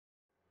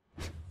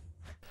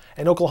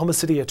An Oklahoma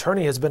City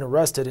attorney has been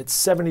arrested. It's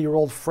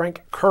 70-year-old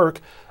Frank Kirk,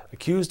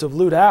 accused of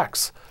lewd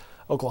acts.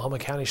 Oklahoma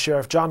County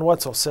Sheriff John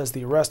Wetzel says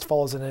the arrest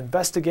follows an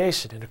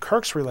investigation into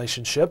Kirk's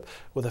relationship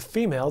with a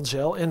female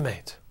jail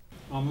inmate.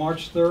 On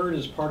March 3rd,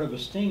 as part of a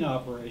sting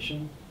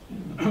operation,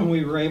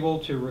 we were able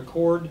to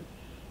record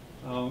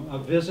a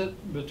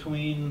visit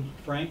between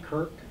Frank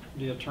Kirk,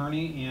 the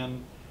attorney,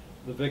 and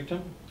the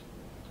victim.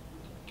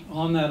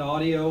 On that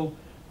audio,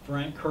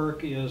 Frank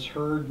Kirk is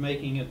heard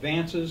making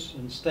advances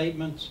and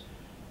statements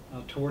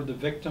toward the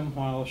victim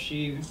while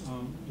she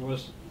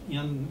was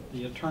in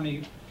the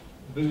attorney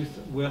booth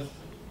with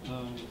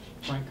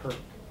Frank Kirk.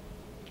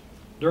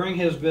 During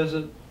his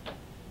visit,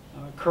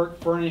 Kirk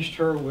furnished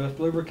her with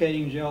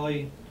lubricating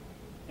jelly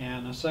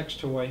and a sex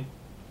toy,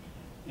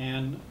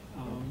 and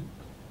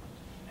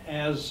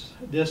as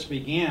this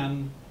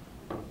began,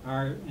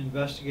 our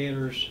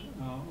investigators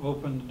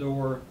opened the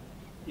door,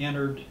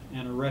 entered,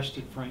 and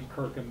arrested Frank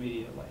Kirk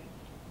immediately.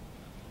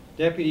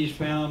 Deputies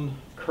found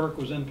Kirk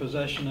was in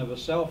possession of a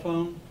cell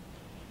phone,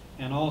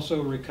 and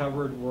also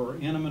recovered were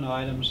intimate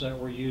items that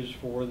were used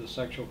for the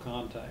sexual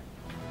contact.